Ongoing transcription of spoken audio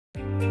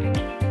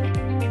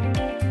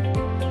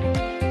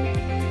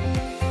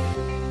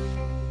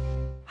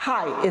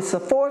it's the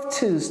fourth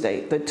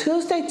Tuesday, the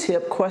Tuesday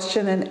tip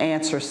question and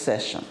answer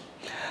session.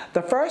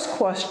 The first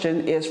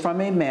question is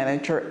from a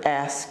manager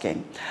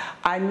asking,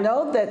 I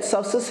know that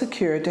Social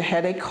Security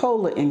had a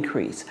COLA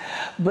increase,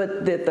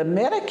 but did the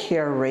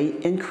Medicare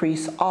rate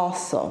increase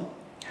also?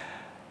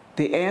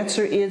 The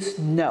answer is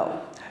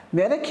no.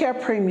 Medicare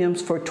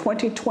premiums for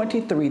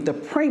 2023, the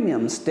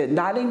premiums did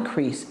not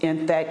increase.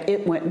 In fact,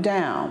 it went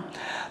down.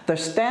 The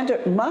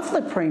standard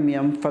monthly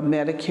premium for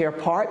Medicare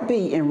Part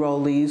B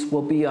enrollees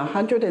will be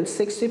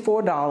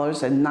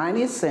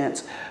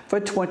 $164.90 for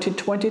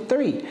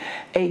 2023,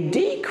 a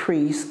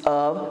decrease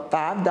of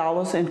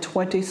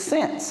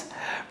 $5.20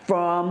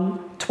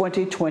 from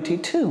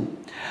 2022.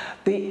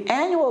 The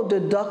annual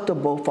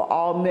deductible for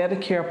all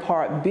Medicare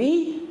Part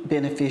B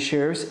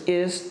beneficiaries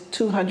is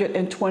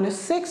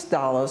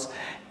 $226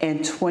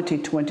 in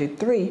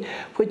 2023,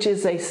 which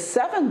is a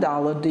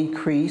 $7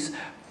 decrease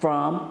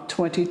from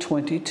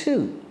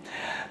 2022.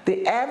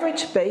 The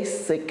average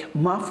basic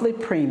monthly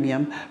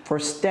premium for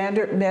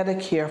standard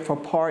Medicare for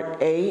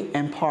Part A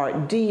and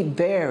Part D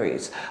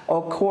varies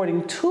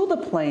according to the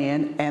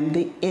plan and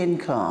the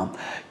income.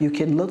 You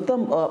can look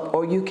them up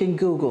or you can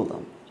Google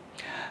them.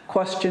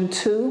 Question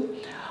 2,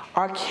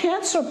 are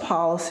cancer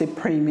policy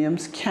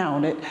premiums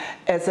counted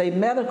as a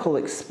medical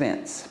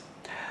expense?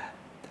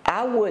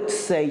 I would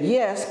say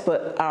yes,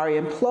 but our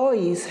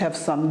employees have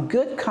some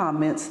good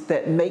comments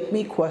that make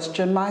me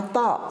question my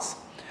thoughts.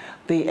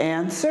 The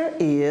answer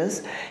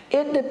is,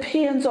 it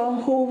depends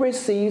on who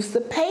receives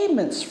the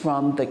payments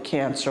from the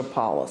cancer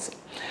policy.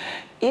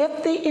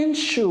 If the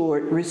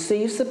insured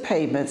receives the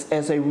payments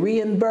as a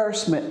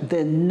reimbursement,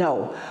 then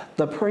no,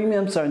 the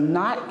premiums are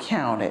not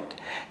counted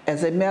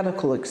as a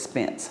medical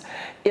expense.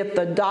 If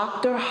the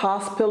doctor,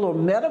 hospital, or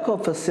medical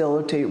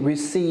facility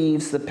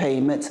receives the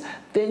payments,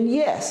 then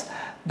yes,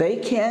 they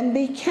can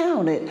be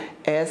counted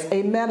as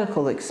a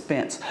medical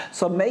expense.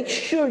 So make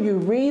sure you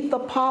read the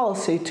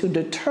policy to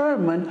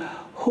determine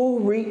who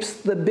reaps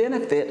the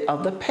benefit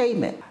of the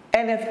payment.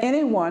 And if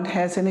anyone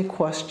has any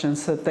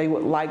questions that they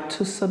would like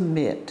to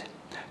submit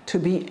to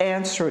be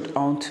answered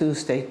on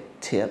Tuesday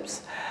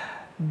Tips,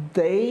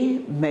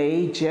 they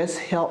may just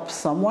help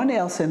someone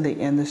else in the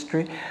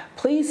industry,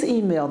 please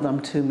email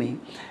them to me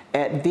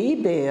at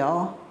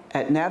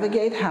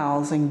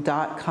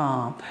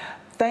vbell@navigatehousing.com.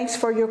 Thanks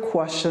for your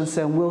questions,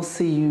 and we'll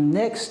see you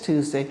next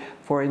Tuesday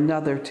for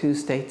another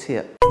Tuesday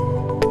Tip.